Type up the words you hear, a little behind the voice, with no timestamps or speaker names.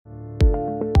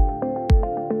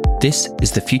This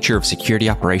is the Future of Security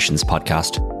Operations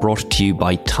podcast, brought to you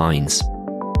by Tynes.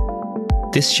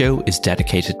 This show is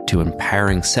dedicated to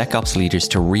empowering SecOps leaders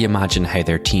to reimagine how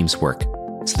their teams work,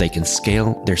 so they can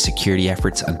scale their security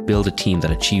efforts and build a team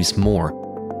that achieves more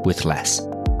with less.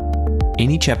 In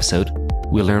each episode,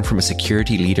 we'll learn from a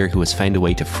security leader who has found a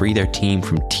way to free their team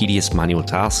from tedious manual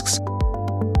tasks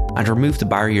and remove the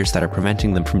barriers that are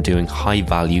preventing them from doing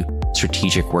high-value,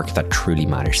 strategic work that truly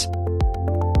matters.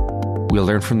 We'll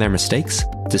learn from their mistakes,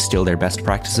 distill their best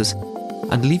practices,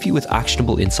 and leave you with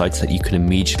actionable insights that you can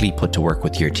immediately put to work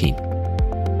with your team.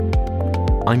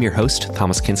 I'm your host,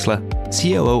 Thomas Kinsella,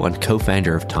 COO and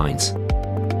co-founder of Tynes.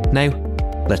 Now,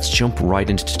 let's jump right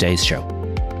into today's show.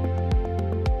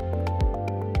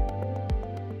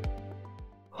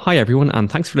 Hi everyone, and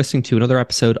thanks for listening to another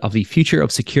episode of the Future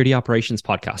of Security Operations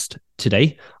podcast.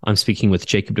 Today, I'm speaking with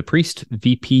Jacob DePriest,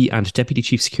 VP and Deputy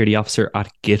Chief Security Officer at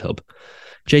GitHub.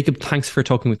 Jacob, thanks for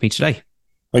talking with me today.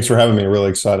 Thanks for having me. Really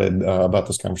excited about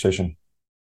this conversation.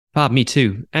 Me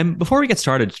too. Before we get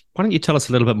started, why don't you tell us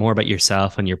a little bit more about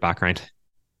yourself and your background?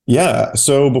 Yeah.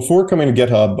 So before coming to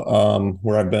GitHub,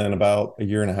 where I've been about a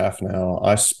year and a half now,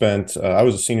 I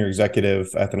was a senior executive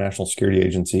at the National Security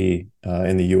Agency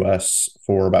in the US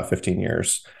for about 15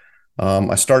 years.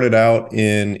 I started out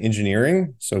in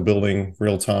engineering, so building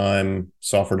real-time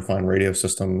software-defined radio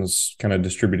systems, kind of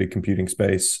distributed computing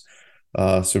space.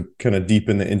 So kind of deep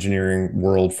in the engineering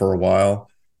world for a while.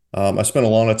 I spent a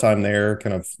lot of time there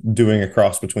kind of doing a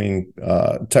cross between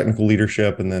technical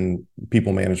leadership and then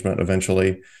people management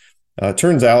eventually.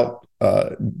 Turns out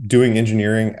doing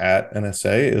engineering at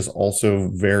NSA is also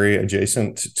very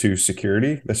adjacent to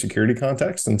security, the security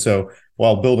context. And so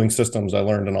while building systems, I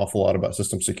learned an awful lot about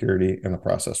system security in the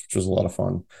process, which was a lot of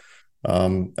fun.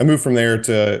 I moved from there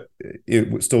to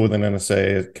it was still within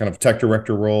NSA, kind of tech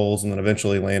director roles, and then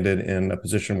eventually landed in a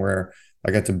position where I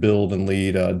got to build and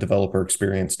lead a developer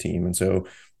experience team. And so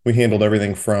we handled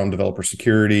everything from developer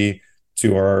security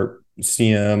to our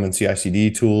CM and CI/CD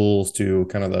tools to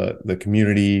kind of the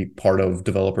community part of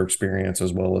developer experience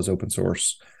as well as open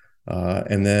source.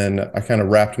 And then I kind of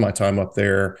wrapped my time up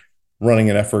there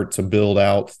running an effort to build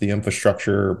out the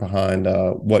infrastructure behind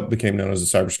what became known as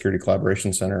the Cybersecurity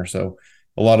Collaboration Center. So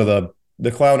a lot of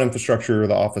the cloud infrastructure,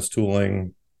 the office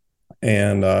tooling,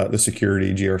 and the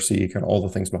security, GRC, kind of all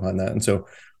the things behind that. And so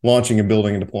launching and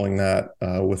building and deploying that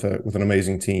with an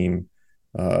amazing team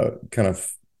kind of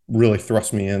really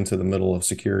thrust me into the middle of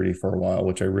security for a while,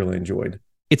 which I really enjoyed.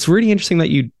 It's really interesting that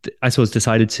you, I suppose,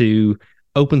 decided to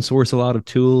open source a lot of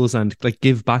tools and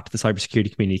give back to the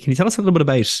cybersecurity community. Can you tell us a little bit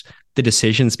about the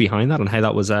decisions behind that and how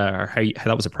that was how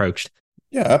that was approached?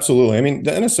 Yeah, absolutely. I mean,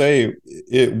 the NSA,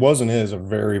 it was and is a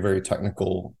very, very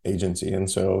technical agency. And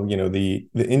so, the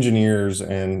engineers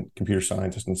and computer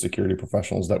scientists and security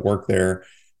professionals that work there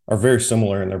are very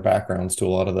similar in their backgrounds to a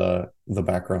lot of the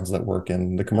backgrounds that work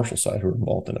in the commercial side who are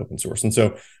involved in open source. And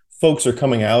so folks are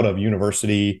coming out of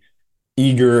university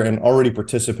eager and already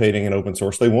participating in open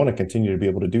source. They want to continue to be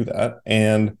able to do that.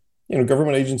 And,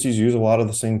 government agencies use a lot of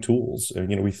the same tools.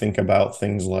 We think about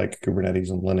things like Kubernetes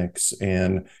and Linux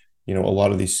and, a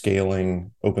lot of these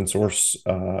scaling open source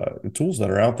tools that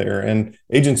are out there, and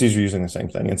agencies are using the same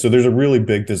thing. And so there's a really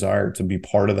big desire to be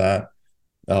part of that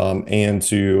and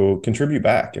to contribute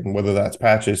back, and whether that's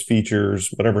patches, features,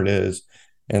 whatever it is.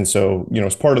 And so,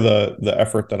 as part of the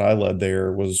effort that I led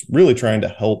there was really trying to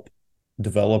help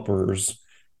developers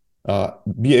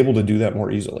be able to do that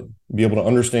more easily, be able to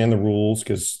understand the rules,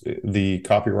 because the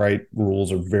copyright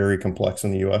rules are very complex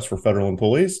in the US for federal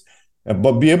employees,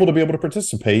 but be able to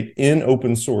participate in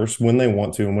open source when they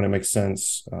want to and when it makes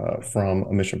sense from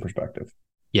a mission perspective.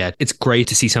 Yeah, it's great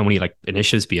to see so many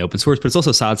initiatives be open source, but it's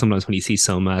also sad sometimes when you see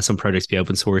some projects be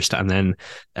open sourced and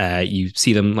then you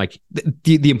see them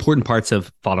the important parts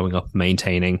of following up,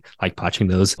 maintaining, patching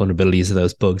those vulnerabilities of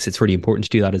those bugs. It's really important to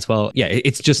do that as well. Yeah,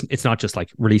 it's not just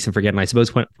release and forget. And I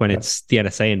suppose when it's the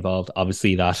NSA involved,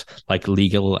 obviously that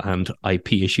legal and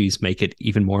IP issues make it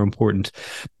even more important.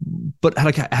 But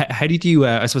how did you?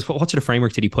 I suppose what sort of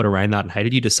framework did you put around that, and how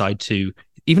did you decide to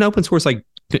even open source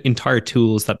entire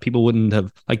tools that people wouldn't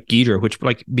have, like Ghidra, which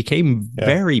became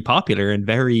very popular and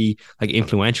very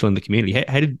influential in the community?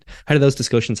 How did those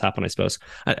discussions happen, I suppose?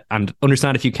 And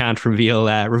understand if you can't reveal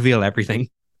everything.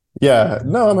 Yeah,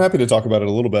 no, I'm happy to talk about it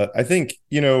a little bit. I think,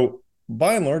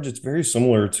 by and large, it's very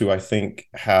similar to, I think,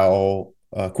 how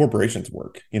corporations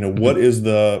work. What is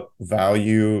the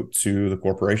value to the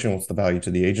corporation? What's the value to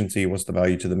the agency? What's the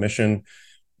value to the mission?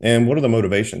 And what are the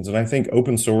motivations? And I think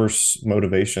open source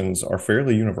motivations are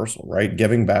fairly universal, right?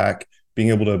 Giving back, being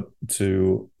able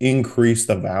to increase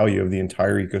the value of the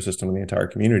entire ecosystem and the entire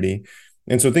community.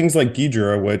 And so things like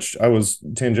Ghidra, which I was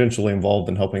tangentially involved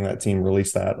in helping that team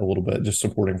release that a little bit, just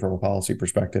supporting from a policy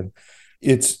perspective.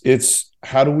 It's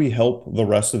how do we help the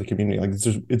rest of the community? Like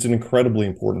it's an incredibly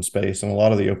important space, and a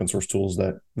lot of the open source tools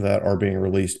that are being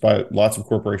released by lots of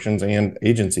corporations and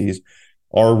agencies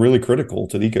are really critical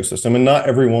to the ecosystem. And not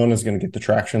everyone is going to get the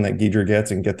traction that Ghidra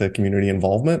gets and get the community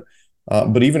involvement.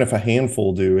 But even if a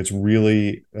handful do, it's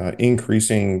really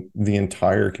increasing the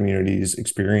entire community's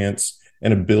experience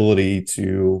and ability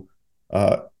to,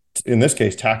 in this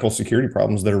case, tackle security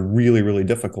problems that are really, really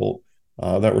difficult,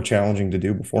 that were challenging to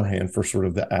do beforehand for sort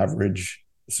of the average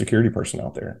security person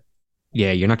out there.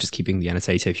 Yeah, you're not just keeping the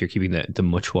NSA safe, you're keeping the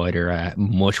much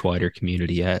wider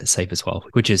community safe as well,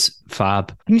 which is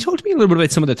fab. Can you talk to me a little bit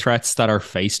about some of the threats that are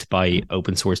faced by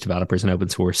open source developers and open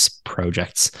source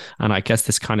projects? And I guess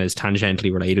this kind of is tangentially,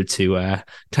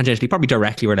 probably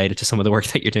directly related to some of the work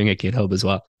that you're doing at GitHub as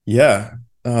well. Yeah,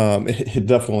 it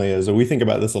definitely is. We think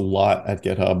about this a lot at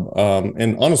GitHub.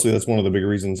 And honestly, that's one of the big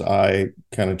reasons I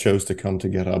kind of chose to come to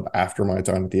GitHub after my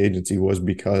time at the agency, was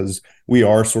because we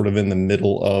are sort of in the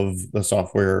middle of the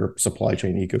software supply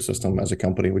chain ecosystem as a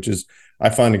company, which is, I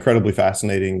find incredibly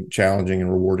fascinating, challenging,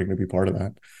 and rewarding to be part of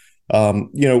that.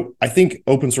 I think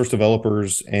open source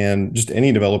developers and just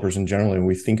any developers in general, when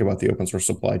we think about the open source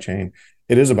supply chain,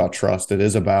 it is about trust. It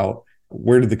is about,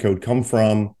 where did the code come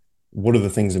from? What are the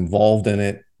things involved in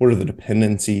it? What are the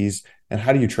dependencies? And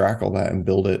how do you track all that and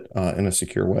build it in a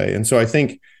secure way? And so I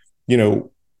think,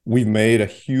 we've made a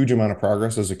huge amount of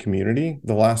progress as a community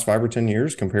the last 5 or 10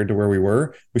 years compared to where we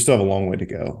were. We still have a long way to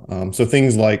go. So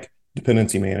things like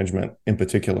dependency management in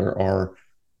particular are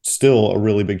still a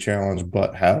really big challenge,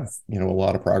 but have, a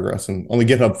lot of progress. And on the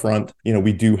GitHub front,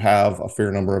 we do have a fair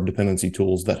number of dependency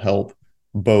tools that help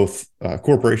both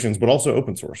corporations, but also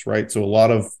open source, right? So a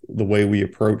lot of the way we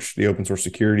approach the open source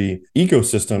security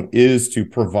ecosystem is to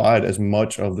provide as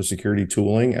much of the security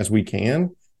tooling as we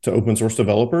can to open source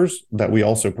developers that we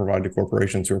also provide to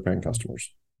corporations who are paying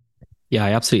customers. Yeah,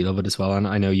 I absolutely love it as well. And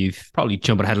I know you've probably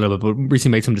jumped ahead a little bit, but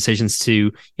recently made some decisions to,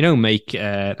 make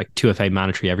like 2FA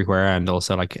mandatory everywhere, and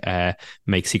also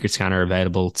make Secret Scanner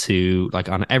available to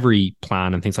on every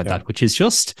plan and things like that, which is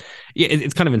just,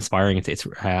 it's kind of inspiring.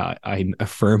 I'm a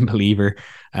firm believer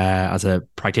as a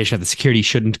practitioner that security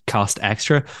shouldn't cost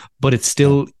extra, but it's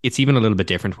still, it's even a little bit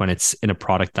different when it's in a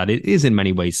product that it is in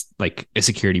many ways like a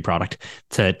security product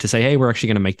to say, hey, we're actually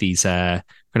going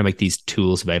to make these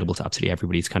tools available to absolutely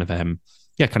everybody. It's kind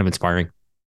of inspiring.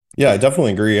 Yeah, I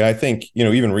definitely agree. I think,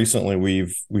 even recently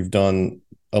we've done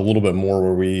a little bit more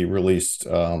where we released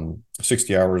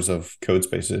 60 hours of code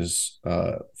spaces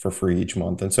for free each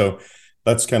month. And so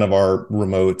that's kind of our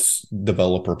remote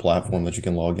developer platform that you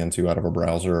can log into out of a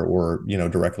browser or,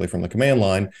 directly from the command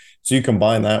line. So you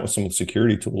combine that with some of the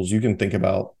security tools. You can think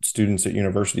about students at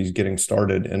universities getting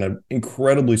started in an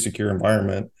incredibly secure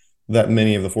environment that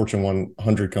many of the Fortune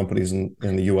 100 companies in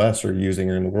the US are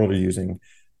using, or in the world are using.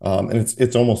 And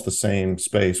it's almost the same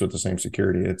space with the same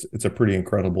security. It's a pretty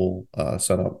incredible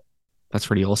setup. That's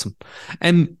really awesome.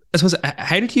 I suppose,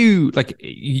 how did you,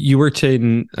 you worked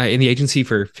in the agency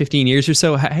for 15 years or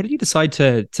so. How did you decide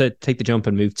to take the jump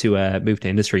and move to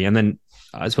industry? And then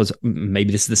I suppose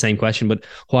maybe this is the same question, but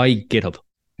why GitHub?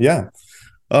 Yeah.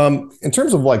 In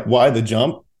terms of why the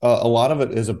jump, a lot of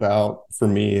it is about, for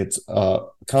me, it's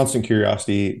constant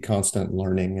curiosity, constant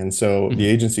learning. And so the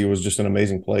agency was just an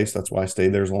amazing place. That's why I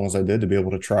stayed there as long as I did, to be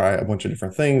able to try a bunch of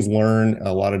different things, learn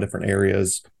a lot of different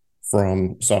areas,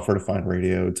 from software-defined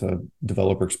radio to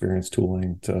developer experience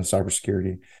tooling to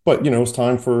cybersecurity. But, it's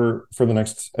time for the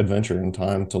next adventure and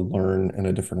time to learn in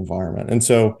a different environment. And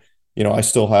so, I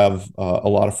still have a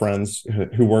lot of friends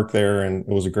who work there, and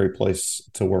it was a great place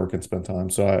to work and spend time.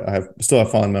 So I still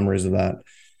have fond memories of that.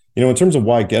 In terms of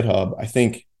why GitHub, I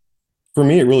think for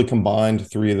me, it really combined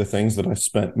three of the things that I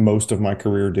spent most of my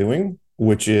career doing,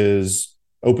 which is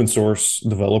open source,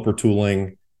 developer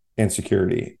tooling, and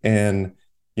security. And,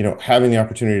 having the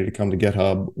opportunity to come to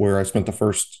GitHub, where I spent the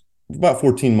first about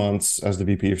 14 months as the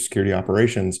VP of security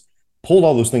operations, pulled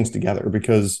all those things together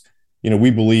because,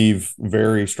 we believe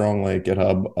very strongly at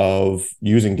GitHub of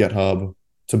using GitHub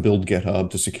to build GitHub,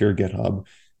 to secure GitHub.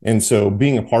 And so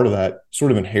being a part of that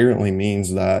sort of inherently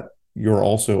means that you're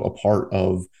also a part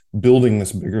of building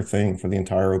this bigger thing for the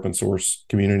entire open source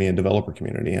community and developer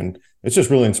community. And it's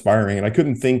just really inspiring. And I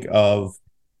couldn't think of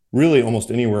really almost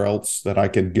anywhere else that I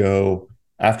could go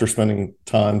after spending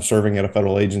time serving at a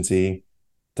federal agency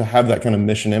to have that kind of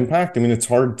mission impact. I mean, it's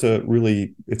hard to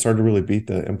really beat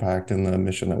the impact and the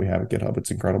mission that we have at GitHub. It's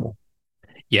incredible.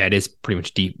 Yeah, it is pretty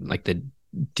much the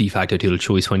de facto tool of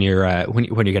choice when you're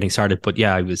getting started. But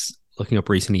yeah, I was looking up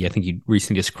recently. I think you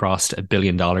recently just crossed $1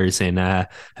 billion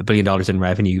in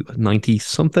revenue, 90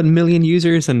 something million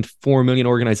users and 4 million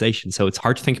organizations. So it's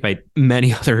hard to think about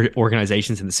many other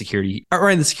organizations in the security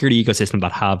ecosystem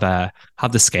that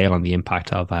have the scale and the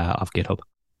impact of GitHub.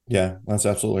 Yeah, that's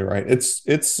absolutely right.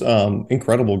 It's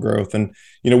incredible growth. And,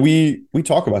 we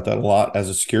talk about that a lot as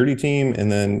a security team.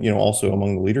 And then, also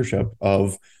among the leadership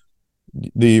of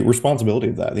the responsibility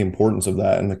of that, the importance of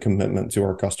that, and the commitment to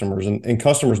our customers and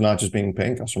customers, not just being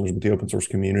paying customers, but the open source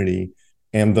community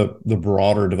and the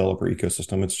broader developer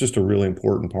ecosystem. It's just a really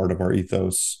important part of our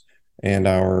ethos and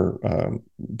our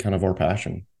kind of our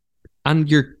passion. And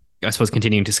you're, I suppose,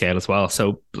 continuing to scale as well.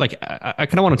 So like, I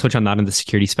kind of want to touch on that in the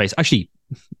security space. Actually,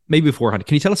 maybe beforehand,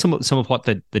 can you tell us some of what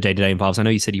the day-to-day involves? I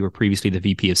know you said you were previously the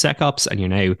VP of SecOps and you're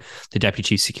now the Deputy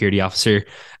Chief Security Officer.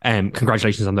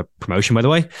 Congratulations on the promotion, by the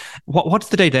way. What's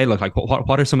the day-to-day look like?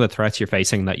 What are some of the threats you're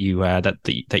facing that you and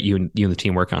the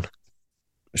team work on?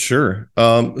 Sure.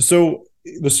 So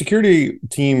the security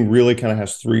team really kind of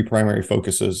has three primary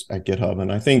focuses at GitHub.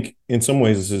 And I think in some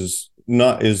ways this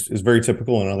is very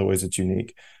typical, in other ways it's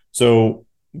unique. So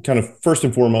kind of first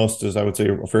and foremost is, I would say,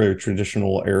 a fairly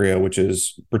traditional area, which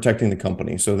is protecting the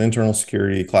company. So the internal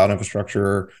security, cloud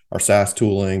infrastructure, our SaaS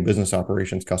tooling, business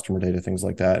operations, customer data, things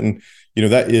like that. And,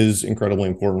 that is incredibly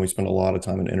important. We spend a lot of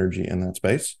time and energy in that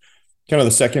space. Kind of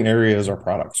the second area is our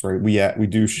products, right? We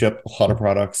do ship a lot of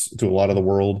products to a lot of the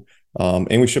world,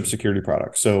 and we ship security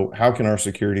products. So how can our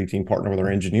security team partner with our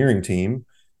engineering team,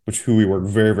 who we work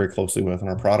very, very closely with, and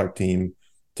our product team,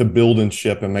 to build and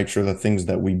ship and make sure that things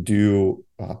that we do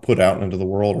put out into the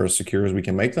world are as secure as we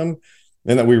can make them,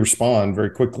 and that we respond very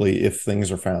quickly if things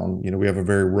are found. We have a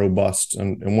very robust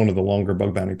and one of the longer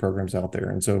bug bounty programs out there.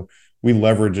 And so we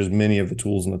leverage as many of the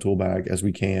tools in the tool bag as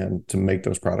we can to make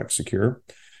those products secure.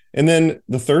 And then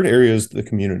the third area is the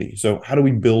community. So how do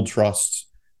we build trust?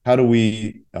 How do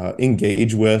we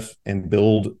engage with and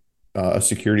build a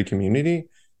security community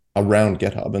around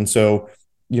GitHub? And so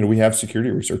we have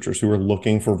security researchers who are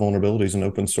looking for vulnerabilities in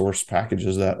open source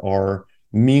packages that are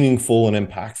meaningful and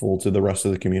impactful to the rest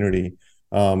of the community.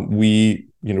 We,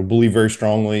 believe very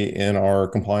strongly in our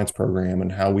compliance program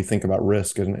and how we think about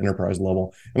risk at an enterprise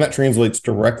level. And that translates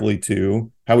directly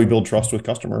to how we build trust with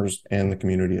customers and the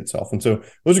community itself. And so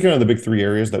those are kind of the big three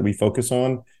areas that we focus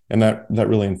on. And that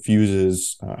really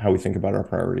infuses how we think about our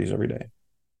priorities every day.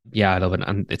 Yeah, I love it.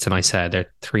 And it's a nice, there are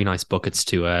three nice buckets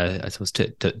to, I suppose,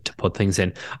 to put things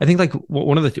in. I think like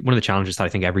one of the challenges that I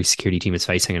think every security team is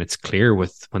facing, and it's clear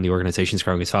with when the organization is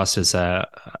growing as fast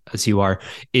as you are,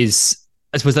 is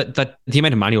I suppose that the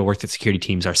amount of manual work that security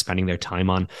teams are spending their time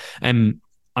on.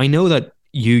 I know that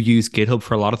you use GitHub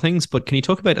for a lot of things, but can you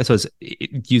talk about, I suppose,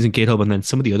 using GitHub and then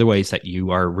some of the other ways that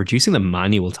you are reducing the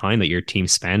manual time that your team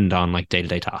spend on like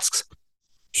day-to-day tasks?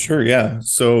 Sure. Yeah.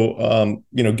 So,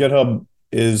 GitHub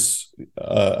is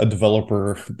a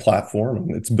developer platform,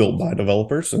 and it's built by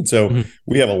developers. And so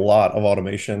we have a lot of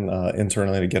automation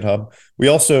internally to GitHub. We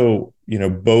also,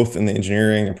 both in the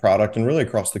engineering and product and really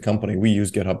across the company, we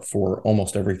use GitHub for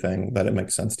almost everything that it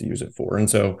makes sense to use it for. And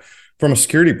so from a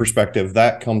security perspective,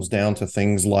 that comes down to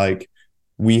things like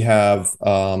we have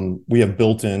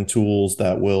built-in tools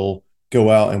that will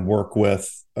go out and work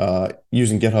with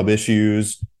using GitHub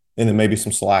issues, and then maybe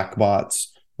some Slack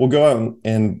bots. We'll go out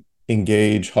and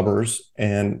engage hubbers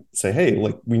and say, hey,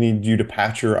 like, we need you to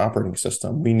patch your operating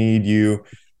system.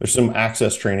 There's some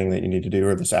access training that you need to do,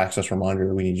 or this access reminder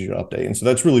that we need you to update. And so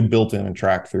that's really built in and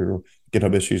tracked through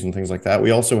GitHub issues and things like that.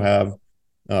 We also have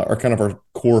our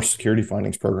core security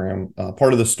findings program.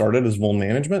 Part of this started as vuln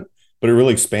management, but it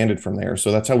really expanded from there.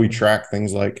 So that's how we track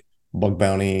things like bug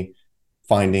bounty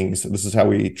findings. This is how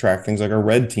we track things like our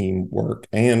red team work,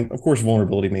 and of course,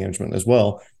 vulnerability management as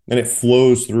well. And it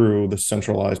flows through the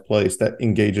centralized place that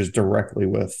engages directly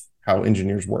with how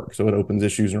engineers work. So it opens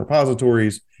issues in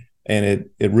repositories, and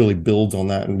it really builds on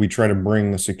that. And we try to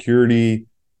bring the security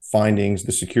findings,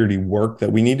 the security work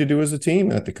that we need to do as a team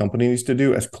and that the company needs to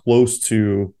do, as close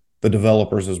to the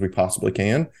developers as we possibly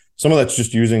can. Some of that's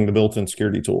just using the built-in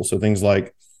security tools. So things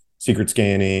like secret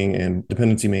scanning and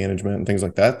dependency management and things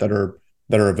like that are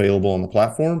available on the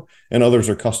platform. And others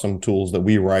are custom tools that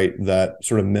we write that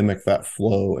sort of mimic that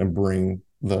flow and bring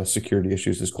the security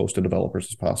issues as close to developers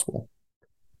as possible.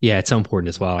 Yeah, it's so important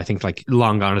as well. I think like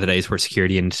long gone are the days where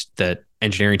security and the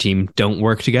engineering team don't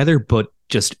work together, but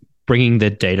just bringing the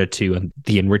data to and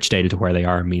the enriched data to where they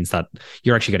are means that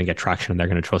you're actually going to get traction, and they're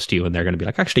going to trust you, and they're going to be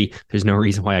like, actually, there's no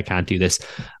reason why I can't do this.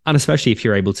 And especially if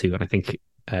you're able to, and I think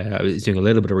I was doing a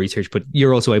little bit of research, but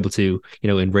you're also able to,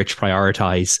 enrich,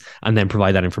 prioritize, and then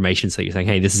provide that information. So you're saying,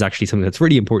 hey, this is actually something that's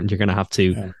really important. You're going to have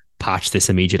to patch this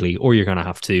immediately, or you're going to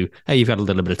have to, hey, you've got a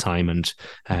little bit of time, and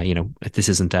this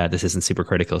isn't super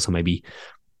critical, so maybe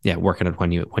work on it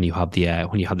when you have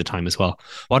the time as well.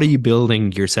 What are you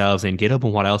building yourselves in GitHub,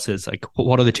 and what else is like?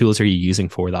 What other tools are you using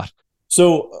for that?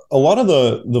 So a lot of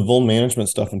the vuln management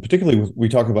stuff, and particularly we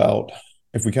talk about,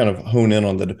 if we kind of hone in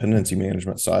on the dependency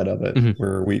management side of it,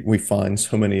 where we find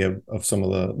so many of some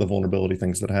of the vulnerability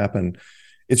things that happen.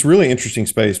 It's really interesting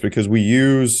space because we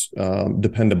use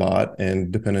Dependabot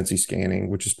and dependency scanning,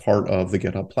 which is part of the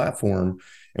GitHub platform.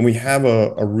 And we have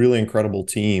a really incredible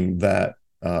team that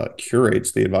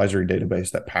curates the advisory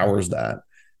database that powers that.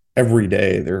 Every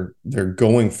day they're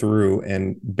going through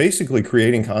and basically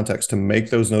creating context to make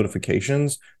those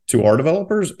notifications to our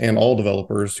developers and all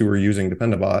developers who are using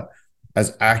Dependabot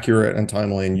as accurate and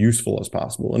timely and useful as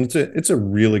possible. And it's a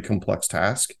really complex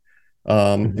task,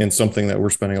 and something that we're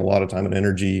spending a lot of time and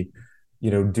energy,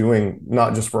 doing,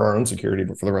 not just for our own security,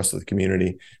 but for the rest of the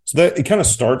community. So that it kind of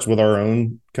starts with our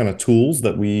own kind of tools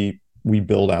that we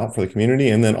build out for the community.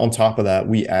 And then on top of that,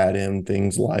 we add in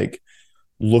things like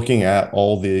looking at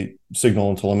all the signal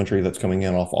and telemetry that's coming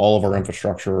in off all of our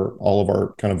infrastructure, all of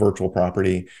our kind of virtual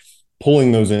property,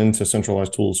 pulling those into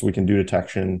centralized tools so we can do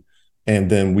detection.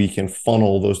 And then we can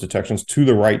funnel those detections to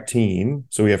the right team.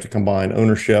 So we have to combine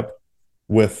ownership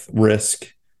with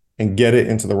risk and get it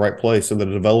into the right place so that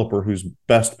a developer who's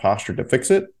best postured to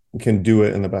fix it can do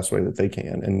it in the best way that they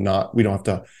can. And we don't have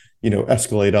to,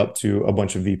 escalate up to a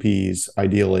bunch of VPs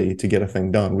ideally to get a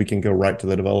thing done. We can go right to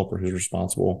the developer who's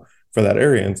responsible for that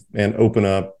area and open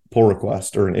a pull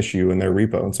request or an issue in their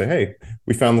repo and say, hey,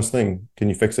 we found this thing. Can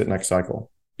you fix it next cycle?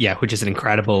 Yeah, which is an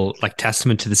incredible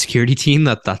testament to the security team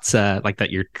that's that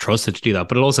you're trusted to do that.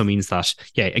 But it also means that,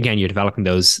 again, you're developing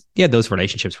those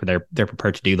relationships where they're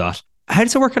prepared to do that. How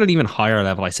does it work at an even higher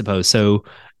level, I suppose? So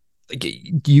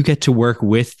you get to work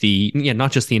with the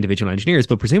not just the individual engineers,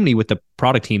 but presumably with the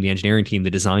product team, the engineering team, the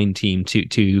design team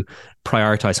to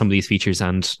prioritize some of these features.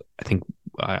 And I think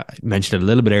I mentioned it a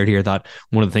little bit earlier that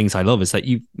one of the things I love is that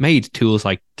you've made tools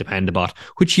like Dependabot,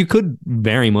 which you could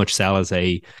very much sell as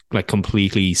a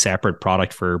completely separate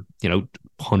product for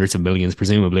hundreds of millions,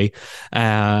 presumably.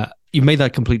 You've made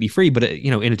that completely free, but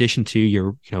in addition to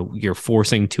you're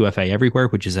forcing 2FA everywhere,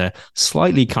 which is a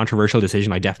slightly controversial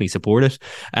decision. I definitely support it.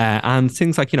 And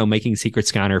things like making Secret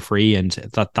Scanner free and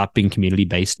that being community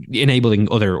based,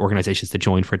 enabling other organizations to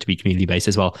join for it to be community based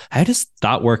as well. How does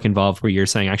that work involved? Where you're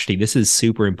saying actually this is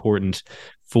super important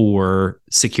for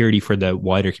security for the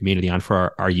wider community and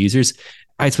for our users.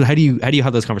 All right, so how do you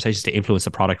have those conversations to influence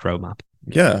the product roadmap?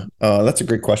 Yeah, that's a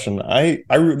great question.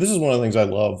 This is one of the things I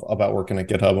love about working at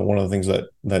GitHub, and one of the things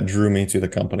that drew me to the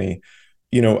company.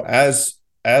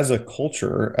 As a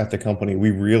culture at the company, we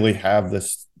really have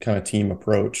this kind of team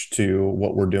approach to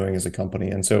what we're doing as a company.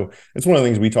 And so it's one of the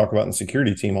things we talk about in the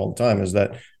security team all the time is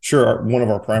that, sure, one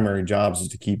of our primary jobs is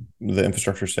to keep the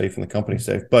infrastructure safe and the company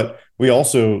safe. But we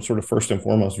also sort of first and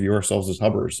foremost view ourselves as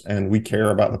hubbers, and we care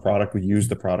about the product. We use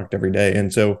the product every day.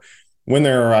 And so when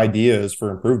there are ideas for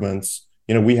improvements,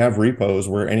 we have repos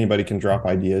where anybody can drop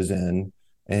ideas in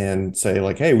and say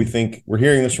like, hey, we think we're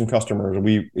hearing this from customers.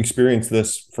 We experienced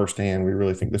this firsthand. We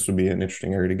really think this would be an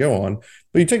interesting area to go on.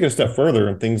 But you take it a step further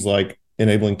and things like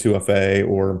enabling 2FA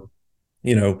or,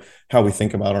 how we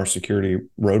think about our security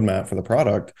roadmap for the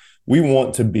product.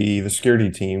 The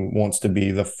security team wants to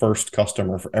be the first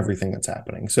customer for everything that's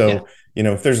happening. So,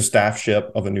 if there's a staff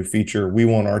ship of a new feature, we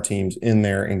want our teams in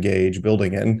there, engaged,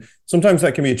 building it. And sometimes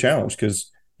that can be a challenge because,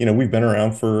 we've been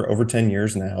around for over 10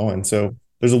 years now. And so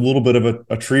there's a little bit of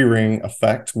a tree ring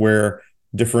effect where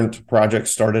different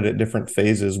projects started at different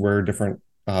phases where different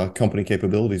company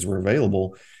capabilities were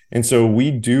available. And so we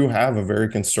do have a very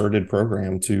concerted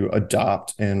program to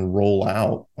adopt and roll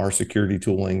out our security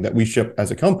tooling that we ship as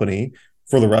a company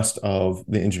for the rest of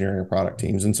the engineering and product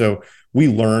teams. And so we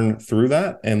learn through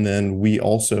that. And then we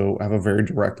also have a very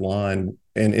direct line,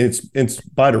 and it's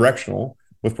bidirectional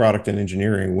with product and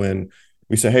engineering. When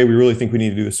we say, hey, we really think we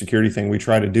need to do the security thing, we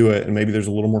try to do it, and maybe there's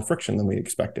a little more friction than we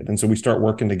expected. And so we start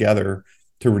working together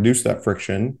to reduce that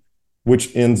friction,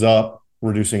 which ends up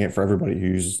reducing it for everybody who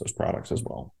uses those products as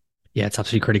well. Yeah, it's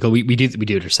absolutely critical. We do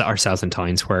it ourselves in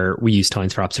Tines, where we use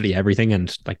Tines for absolutely everything.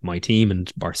 And like my team and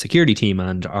our security team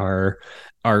and our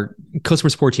customer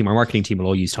support team, our marketing team will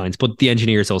all use Tines, but the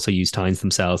engineers also use Tines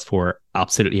themselves for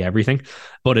absolutely everything.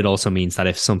 But it also means that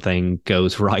if something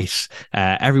goes right,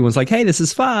 everyone's like, hey, this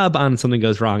is fab. And something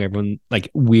goes wrong, everyone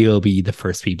we'll be the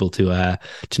first people to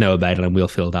know about it, and we'll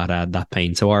feel that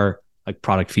pain. So our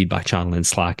product feedback channel in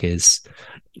Slack is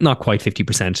not quite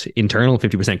 50% internal,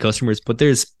 50% customers, but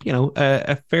there's,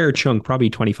 a fair chunk, probably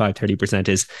 25-30%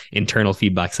 is internal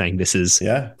feedback saying this is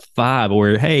fab,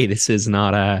 or hey, this is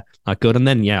not good. And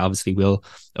then obviously we'll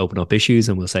open up issues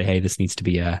and we'll say, hey, this needs to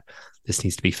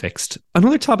be fixed.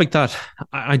 Another topic that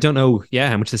I don't know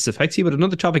how much this affects you, but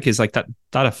another topic is like that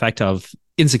effect of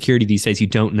insecurity these days. You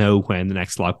don't know when the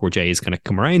next Log4j is going to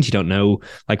come around. You don't know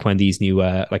like when these new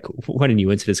when a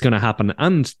new incident is going to happen,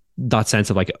 and that sense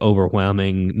of like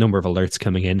overwhelming number of alerts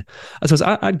coming in. I suppose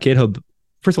at GitHub,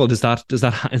 first of all, is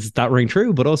that ring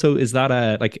true? But also, is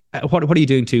that what are you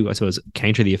doing to, I suppose,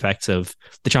 counter the effects of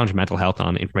the challenge of mental health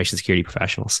on information security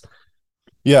professionals?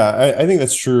 Yeah, I think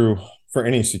that's true for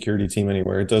any security team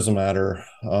anywhere. It doesn't matter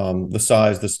the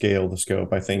size, the scale, the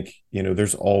scope. I think,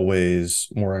 there's always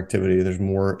more activity. There's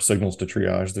more signals to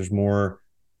triage. There's more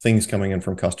things coming in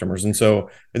from customers. And so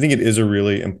I think it is a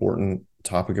really important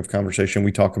topic of conversation.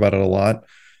 We talk about it a lot.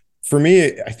 For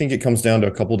me, I think it comes down to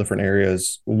a couple different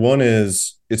areas. One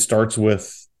is it starts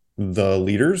with the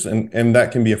leaders, and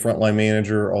that can be a frontline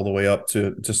manager all the way up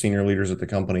to senior leaders at the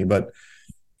company. But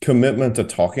commitment to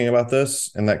talking about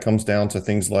this, and that comes down to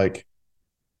things like,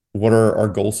 what are our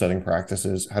goal setting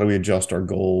practices? How do we adjust our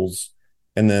goals?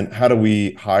 And then how do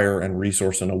we hire and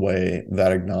resource in a way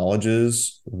that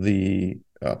acknowledges the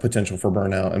potential for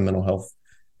burnout and mental health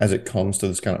as it comes to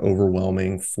this kind of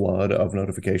overwhelming flood of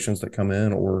notifications that come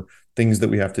in or things that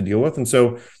we have to deal with? And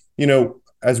so,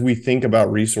 as we think about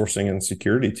resourcing and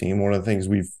security team, one of the things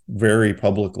we've very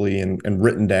publicly and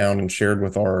written down and shared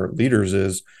with our leaders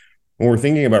is when we're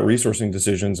thinking about resourcing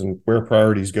decisions and where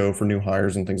priorities go for new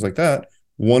hires and things like that,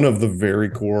 one of the very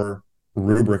core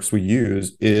rubrics we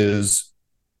use is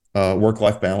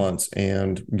work-life balance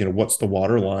and, what's the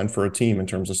waterline for a team in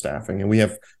terms of staffing. And we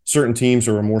have certain teams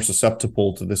who are more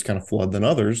susceptible to this kind of flood than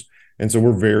others. And so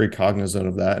we're very cognizant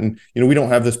of that. And, we don't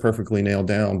have this perfectly nailed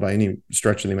down by any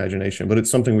stretch of the imagination, but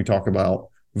it's something we talk about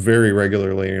very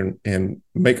regularly and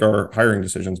make our hiring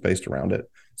decisions based around it.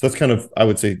 So that's kind of, I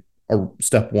would say,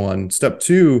 step one. Step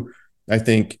two, I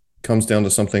think, comes down to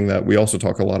something that we also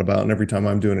talk a lot about. And every time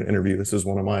I'm doing an interview, this is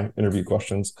one of my interview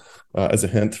questions as a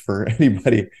hint for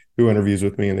anybody who interviews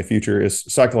with me in the future, is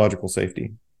psychological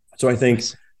safety. So I think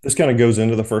this kind of goes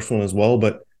into the first one as well,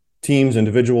 but teams,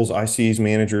 individuals, ICs,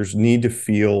 managers need to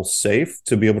feel safe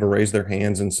to be able to raise their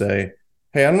hands and say,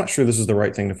 hey, I'm not sure this is the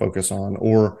right thing to focus on,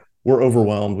 or we're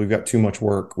overwhelmed, we've got too much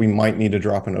work, we might need to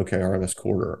drop an OKR this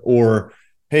quarter, or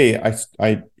hey,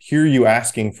 I hear you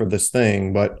asking for this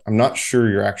thing, but I'm not sure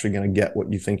you're actually going to get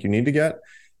what you think you need to get.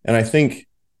 And I think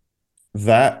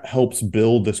that helps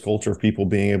build this culture of people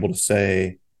being able to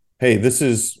say, hey, this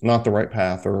is not the right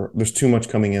path, or there's too much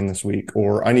coming in this week,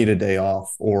 or I need a day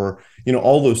off, or,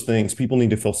 all those things. People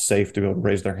need to feel safe to be able to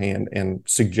raise their hand and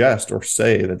suggest or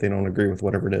say that they don't agree with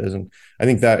whatever it is. And I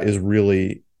think that is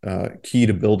really key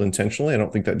to build intentionally. I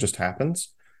don't think that just happens.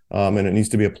 And it needs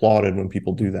to be applauded when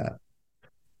people do that.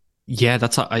 Yeah,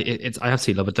 I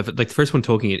absolutely love it. The first one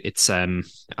talking it's I'm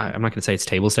not going to say it's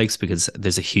table stakes, because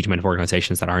there's a huge amount of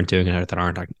organizations that aren't doing it, that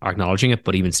aren't acknowledging it,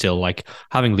 but even still, like,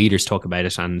 having leaders talk about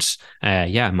it and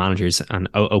managers and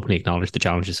openly acknowledge the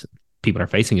challenges people are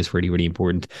facing is really, really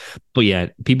important.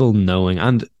 But people knowing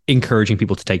and encouraging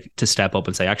people to step up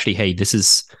and say, actually, hey, this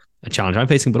is a challenge I'm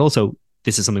facing, but also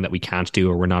this is something that we can't do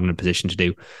or we're not in a position to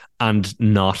do, and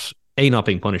not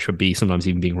being punished, but B, sometimes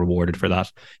even being rewarded for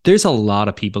that. There's a lot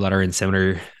of people that are in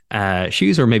similar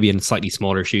shoes, or maybe in slightly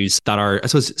smaller shoes, that are, I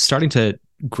suppose, starting to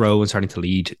grow and starting to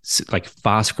lead like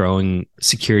fast growing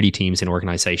security teams in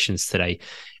organizations today.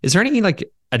 Is there any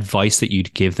advice that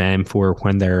you'd give them for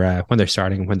when they're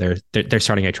starting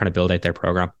out trying to build out their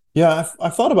program? Yeah,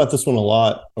 I've thought about this one a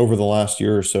lot over the last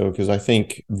year or so, because I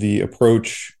think the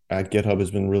approach at GitHub has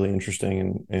been really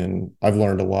interesting, and I've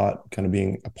learned a lot kind of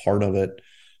being a part of it.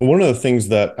 One of the things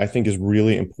that I think is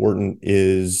really important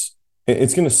is,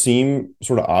 it's going to seem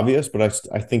sort of obvious, but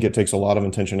I think it takes a lot of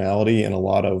intentionality and a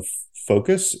lot of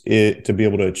focus to be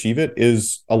able to achieve it,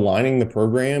 is aligning the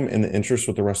program and the interests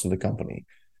with the rest of the company.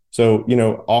 So,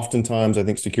 oftentimes I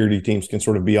think security teams can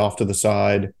sort of be off to the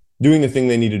side doing the thing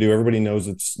they need to do. Everybody knows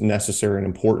it's necessary and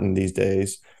important these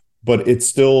days, but it's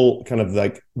still kind of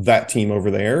like that team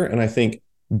over there. And I think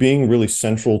being really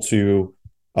central to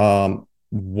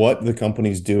what the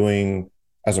company's doing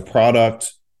as a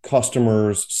product,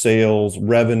 customers, sales,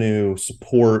 revenue,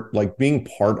 support, like being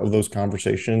part of those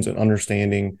conversations and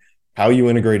understanding how you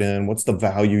integrate in, what's the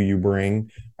value you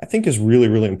bring, I think is really,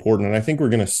 really important. And I think we're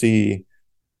going to see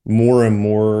more and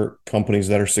more companies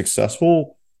that are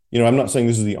successful. I'm not saying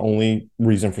this is the only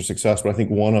reason for success, but I think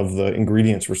one of the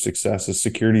ingredients for success is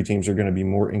security teams are going to be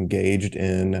more engaged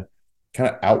in kind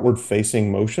of outward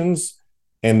facing motions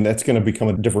And that's going to become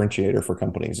a differentiator for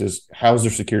companies is how's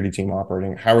their security team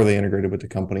operating? How are they integrated with the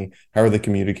company? How are they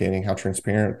communicating? How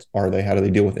transparent are they? How do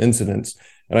they deal with incidents?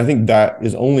 And I think that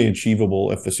is only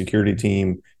achievable if the security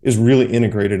team is really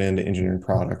integrated into engineering,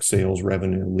 product, sales,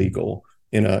 revenue, legal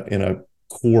in a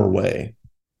core way.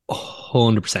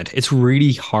 100%. It's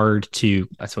really hard to,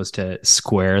 I suppose, to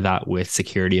square that with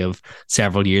security of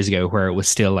several years ago, where it was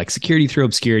still like security through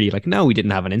obscurity. Like, no, we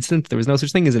didn't have an incident. There was no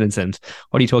such thing as an incident.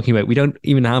 What are you talking about? We don't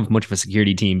even have much of a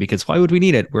security team because why would we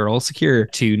need it? We're all secure.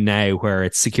 To now, where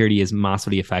it's security is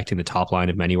massively affecting the top line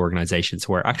of many organizations,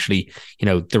 where actually,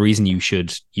 the reason you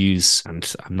should use,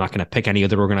 and I'm not going to pick any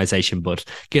other organization, but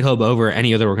GitHub over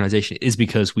any other organization is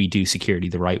because we do security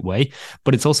the right way.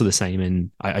 But it's also the same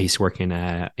in, I used to work in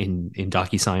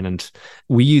DocuSign, and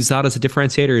we use that as a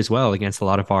differentiator as well against a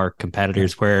lot of our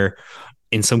competitors, where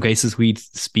in some cases we'd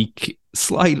speak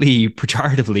slightly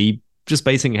pejoratively, just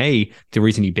basing, hey, the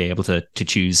reason you'd be able to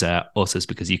choose us is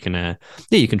because you can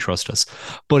trust us.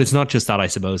 But it's not just that, I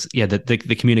suppose. Yeah,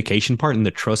 the communication part and the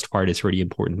trust part is really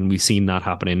important, and we've seen that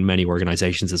happen in many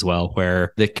organizations as well,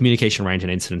 where the communication around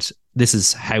an incident, this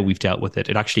is how we've dealt with it.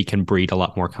 It actually can breed a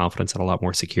lot more confidence and a lot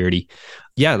more security.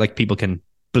 Yeah, like people can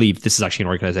believe this is actually an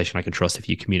organization I can trust if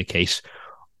you communicate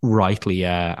rightly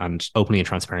and openly and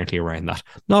transparently around that.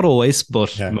 Not always,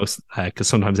 but most, because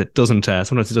sometimes it doesn't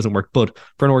work. But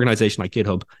for an organization like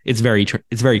GitHub, it's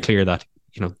very clear that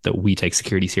that we take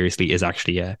security seriously is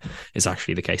actually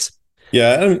the case.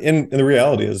 Yeah, and the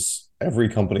reality is every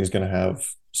company is going to have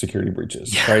security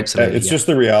breaches, right? It's just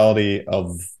the reality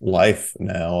of life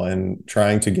now, and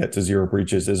trying to get to zero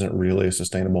breaches isn't really a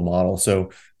sustainable model.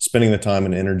 So spending the time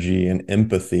and energy and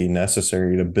empathy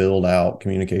necessary to build out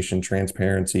communication,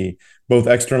 transparency, both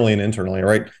externally and internally,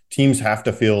 right? Teams have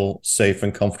to feel safe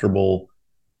and comfortable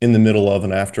in the middle of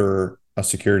and after a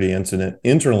security incident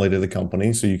internally to the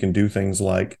company. So you can do things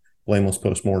like blameless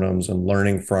postmortems and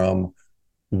learning from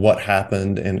what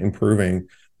happened and improving.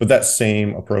 But that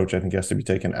same approach, I think, has to be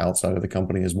taken outside of the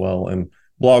company as well. And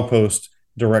blog posts,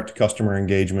 direct customer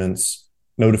engagements,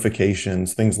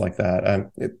 notifications, things like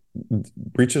that.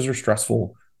 Breaches are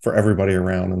stressful for everybody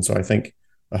around. And so I think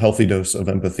a healthy dose of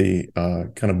empathy,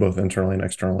 kind of both internally and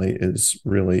externally, is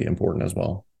really important as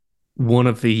well. One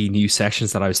of the new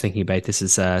sections that I was thinking about, this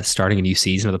is starting a new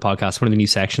season of the podcast. One of the new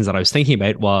sections that I was thinking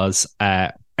about was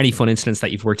any fun incidents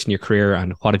that you've worked in your career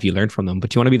and what have you learned from them? But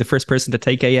do you want to be the first person to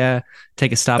take a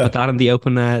stab at that in the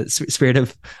open spirit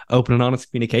of open and honest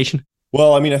communication?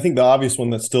 Well, I mean, I think the obvious one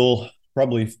that's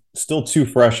probably still too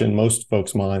fresh in most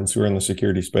folks' minds who are in the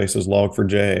security space is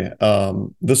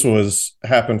Log4j. This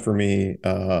happened for me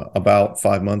about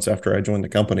 5 months after I joined the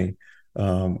company,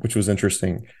 which was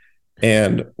interesting.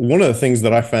 And one of the things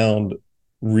that I found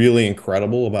really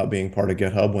incredible about being part of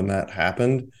GitHub when that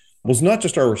happened was not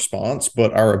just our response,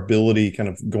 but our ability, kind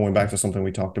of going back to something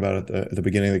we talked about at the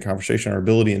beginning of the conversation, our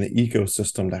ability in the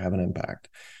ecosystem to have an impact.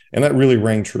 And that really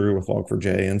rang true with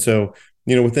Log4j. And so,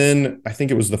 within, I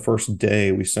think it was the first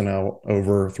day, we sent out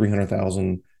over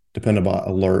 300,000 Dependabot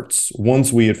alerts.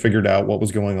 Once we had figured out what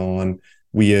was going on,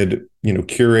 we had,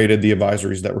 curated the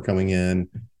advisories that were coming in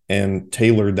and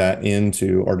tailored that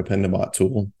into our Dependabot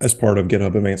tool as part of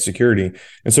GitHub Advanced Security.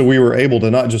 And so we were able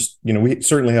to not just, we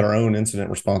certainly had our own incident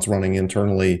response running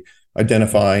internally,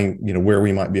 identifying, where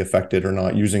we might be affected or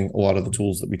not, using a lot of the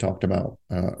tools that we talked about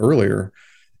earlier.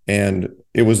 And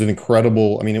it was an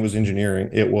incredible, it was engineering,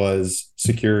 it was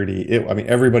security.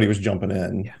 Everybody was jumping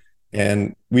in. Yeah.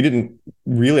 And we didn't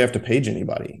really have to page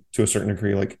anybody to a certain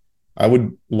degree. Like, I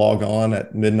would log on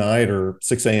at midnight or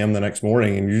 6 a.m. the next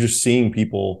morning, and you're just seeing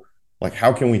people like,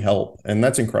 how can we help? And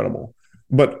that's incredible.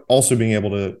 But also being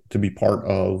able to be part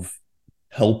of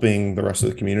helping the rest of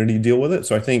the community deal with it.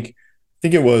 So I think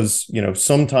it was,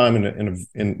 sometime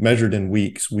in measured in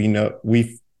weeks,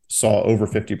 we saw over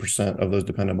 50% of those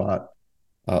Dependabot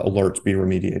alerts be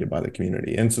remediated by the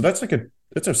community. And so that's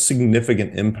a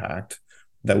significant impact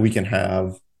that we can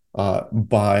have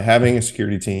by having a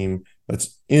security team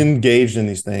that's engaged in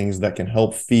these things that can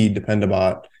help feed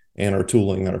Dependabot and our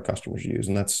tooling that our customers use.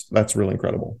 And that's really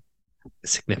incredible.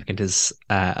 Significant is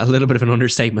a little bit of an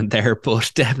understatement there, but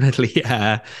definitely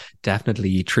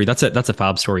true. That's a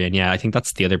fab story. And yeah, I think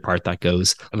that's the other part that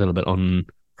goes a little bit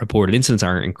unreported. Incidents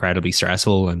are incredibly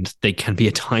stressful, and they can be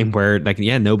a time where,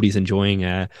 nobody's enjoying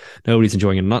it.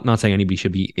 Not saying anybody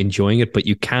should be enjoying it, but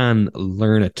you can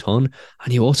learn a ton,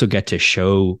 and you also get to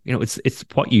show, it's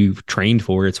what you've trained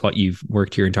for. It's what you've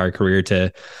worked your entire career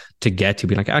to get to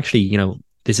be like, actually,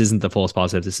 this isn't the false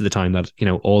positive. This is the time that,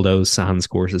 all those SANS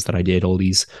courses that I did,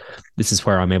 this is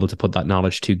where I'm able to put that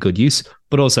knowledge to good use.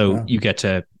 But also you get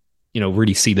to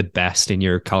really see the best in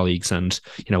your colleagues and,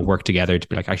 work together to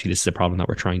be like, actually, this is a problem that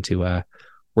we're trying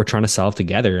to solve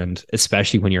together. And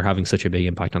especially when you're having such a big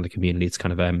impact on the community, it's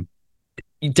kind of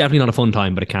definitely not a fun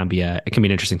time, but it can be an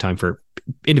interesting time for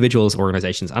individuals,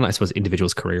 organizations, and I suppose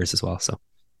individuals' careers as well. So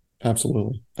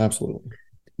absolutely.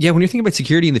 Yeah, when you're thinking about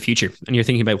security in the future and you're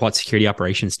thinking about what security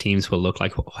operations teams will look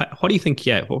like, what do you think?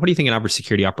 Yeah, what do you think an average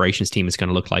security operations team is going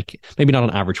to look like? Maybe not on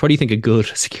average. What do you think a good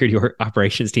security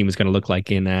operations team is going to look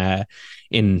like in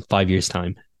 5 years'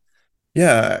 time?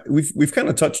 Yeah, we've kind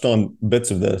of touched on bits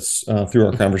of this through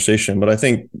our conversation, but I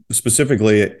think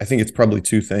specifically, I think it's probably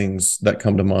two things that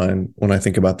come to mind when I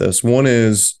think about this. One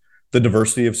is the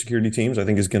diversity of security teams, I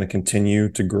think, is going to continue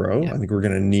to grow. Yeah. I think we're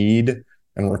going to need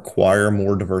and require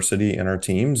more diversity in our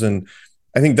teams. And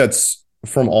I think that's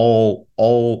from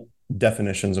all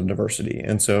definitions of diversity.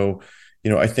 And so,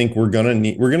 I think we're going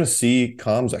to see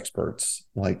comms experts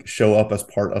like show up as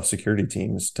part of security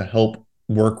teams to help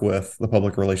work with the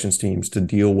public relations teams to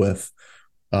deal with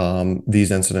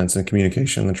these incidents and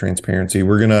communication and transparency.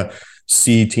 We're going to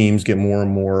see teams get more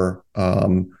and more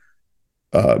kind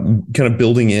of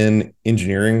building in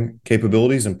engineering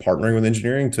capabilities and partnering with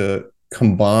engineering to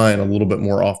combine a little bit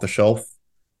more off the shelf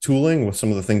tooling with some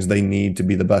of the things they need to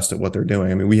be the best at what they're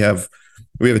doing. I mean, we have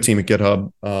a team at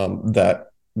GitHub that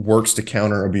works to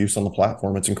counter abuse on the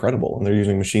platform. It's incredible. And they're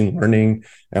using machine learning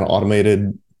and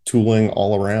automated tooling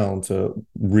all around to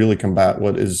really combat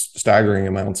what is staggering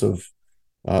amounts of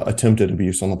attempted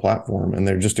abuse on the platform. And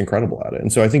they're just incredible at it.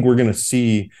 And so I think we're going to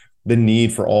see the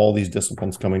need for all these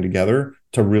disciplines coming together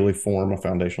to really form a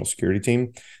foundational security team.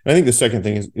 And I think the second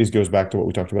thing is goes back to what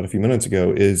we talked about a few minutes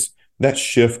ago, is that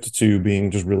shift to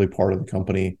being just really part of the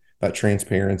company, that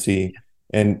transparency,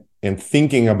 and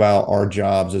thinking about our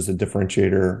jobs as a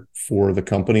differentiator for the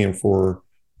company and for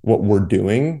what we're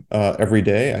doing every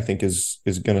day. I think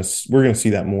we're going to see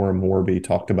that more and more be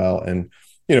talked about, and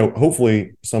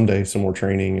hopefully someday some more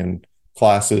training and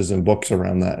classes and books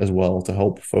around that as well to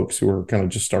help folks who are kind of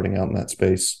just starting out in that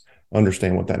space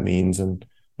understand what that means and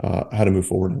how to move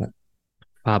forward in it.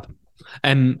 Fab.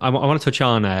 I want to touch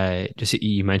on just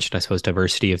you mentioned, I suppose,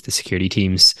 diversity of the security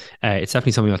teams. It's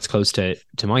definitely something that's close to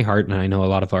my heart, and I know a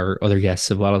lot of our other guests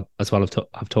have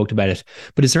talked about it.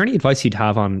 But is there any advice you'd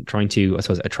have on trying to, I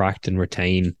suppose, attract and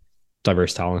retain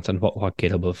diverse talent, and what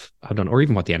GitHub have done, or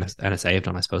even what the NSA have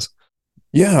done, I suppose?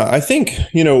 Yeah, I think,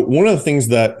 one of the things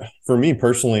that for me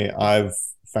personally, I've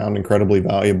found incredibly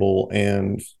valuable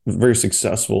and very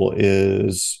successful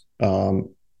is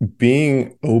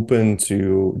being open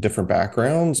to different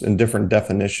backgrounds and different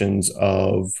definitions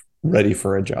of ready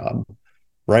for a job,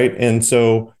 right? And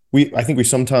so I think we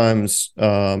sometimes,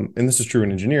 and this is true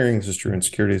in engineering, this is true in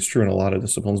security, it's true in a lot of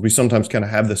disciplines, we sometimes kind of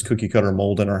have this cookie cutter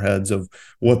mold in our heads of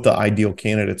what the ideal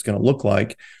candidate's going to look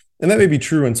like. And that may be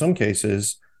true in some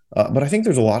cases, but I think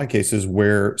there's a lot of cases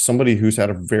where somebody who's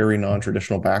had a very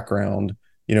non-traditional background,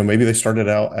 maybe they started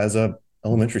out as a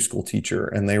elementary school teacher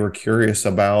and they were curious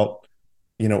about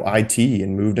IT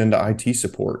and moved into IT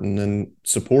support and then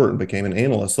support and became an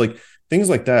analyst, like things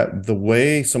like that. The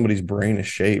way somebody's brain is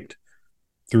shaped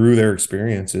through their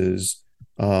experiences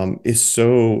is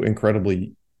so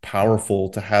incredibly powerful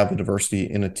to have the diversity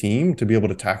in a team to be able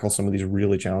to tackle some of these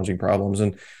really challenging problems.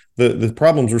 And the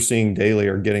problems we're seeing daily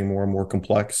are getting more and more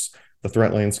complex. The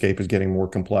threat landscape is getting more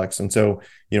complex. And so,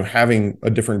 having a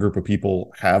different group of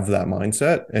people have that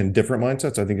mindset and different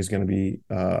mindsets, I think is going to be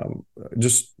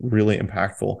just really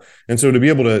impactful. And so to be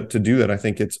able to do that, I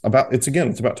think it's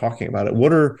about talking about it.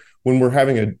 When we're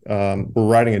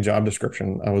writing a job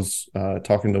description, I was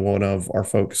talking to one of our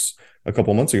folks a couple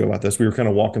of months ago about this. We were kind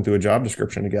of walking through a job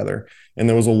description together, and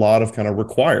there was a lot of kind of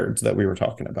requireds that we were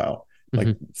talking about,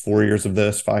 like 4 years of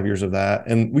this, 5 years of that.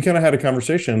 And we kind of had a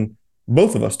conversation,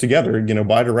 both of us together,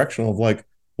 bi-directional, of like,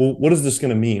 well, what is this going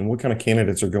to mean? What kind of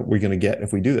candidates are we going to get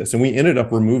if we do this? And we ended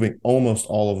up removing almost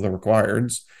all of the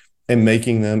requireds and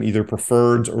making them either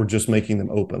preferreds or just making them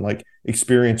open, like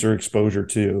experience or exposure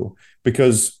to,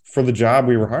 because for the job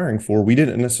we were hiring for, we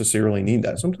didn't necessarily need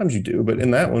that. Sometimes you do, but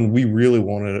in that one, we really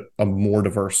wanted a more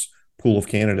diverse pool of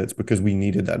candidates because we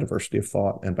needed that diversity of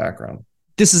thought and background.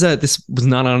 This was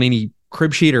not on any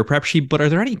crib sheet or prep sheet, but are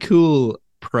there any cool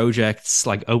projects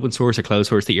like open source or closed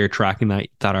source that you're tracking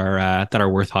that are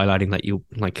worth highlighting, that you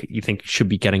think should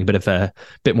be getting a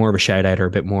bit more of a shout out or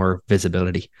a bit more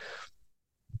visibility?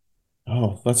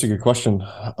 Oh, that's a good question.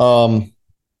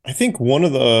 I think one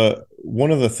of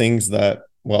the things that,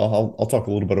 well, I'll talk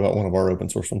a little bit about one of our open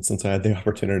source ones since I had the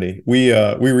opportunity. We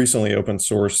recently open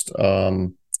sourced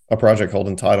a project called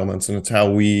Entitlements, and it's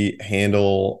how we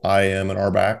handle IAM and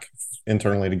RBAC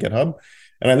internally to GitHub.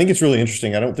 And I think it's really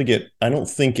interesting. I don't think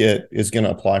it is going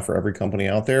to apply for every company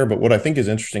out there. But what I think is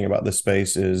interesting about this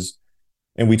space is,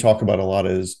 and we talk about a lot,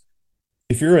 is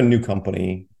if you're a new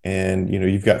company and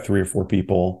you've got 3 or 4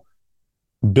 people,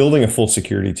 building a full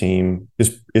security team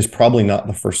is probably not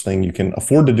the first thing you can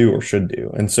afford to do or should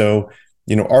do. And so,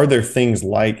 are there things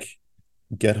like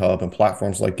GitHub and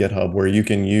platforms like GitHub where you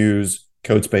can use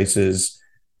code spaces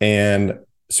and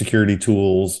security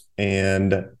tools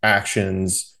and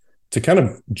actions to kind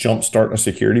of jumpstart a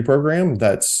security program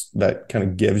that kind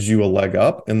of gives you a leg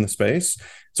up in the space?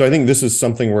 So I think this is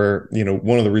something where,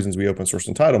 one of the reasons we open source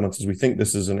entitlements is we think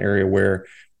this is an area where,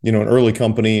 an early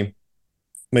company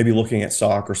maybe looking at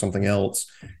SOC or something else,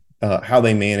 how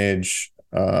they manage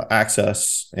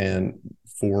access and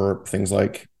for things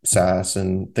like SaaS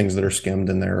and things that are skimmed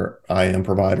in their IAM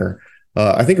provider,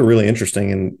 I think are really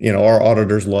interesting. And, our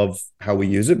auditors love how we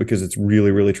use it because it's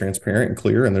really, really transparent and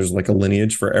clear. And there's like a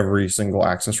lineage for every single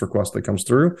access request that comes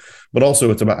through, but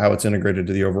also it's about how it's integrated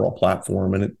to the overall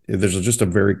platform. And there's just a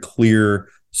very clear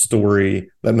story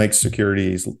that makes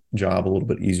security's job a little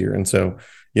bit easier. And so,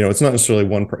 it's not necessarily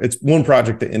it's one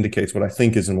project that indicates what I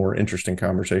think is a more interesting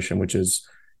conversation, which is,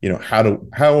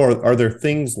 are there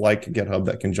things like GitHub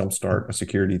that can jumpstart a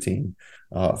security team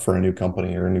for a new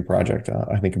company or a new project?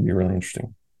 I think it'd be really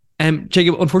interesting.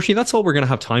 Jacob, unfortunately, that's all we're going to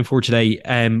have time for today.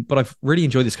 But I've really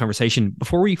enjoyed this conversation.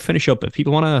 Before we finish up, if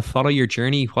people want to follow your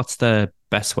journey, what's the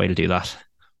best way to do that?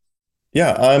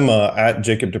 Yeah, I'm at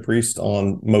Jacob DePriest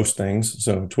on most things,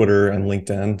 so Twitter and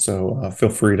LinkedIn. So feel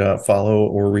free to follow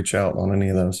or reach out on any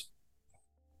of those.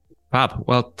 Fab.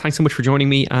 Well, thanks so much for joining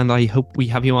me, and I hope we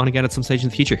have you on again at some stage in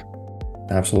the future.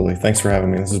 Absolutely. Thanks for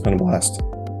having me. This has been a blast.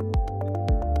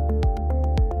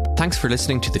 Thanks for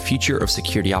listening to the Future of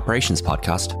Security Operations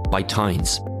podcast by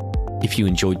Tynes. If you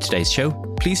enjoyed today's show,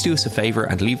 please do us a favor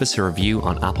and leave us a review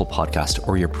on Apple Podcast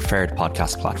or your preferred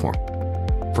podcast platform.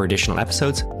 For additional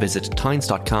episodes, visit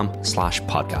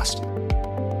tynes.com/podcast.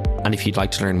 And if you'd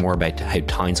like to learn more about how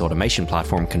Tynes automation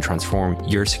platform can transform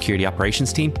your security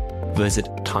operations team, visit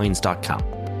tynes.com.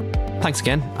 Thanks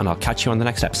again, and I'll catch you on the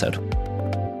next episode.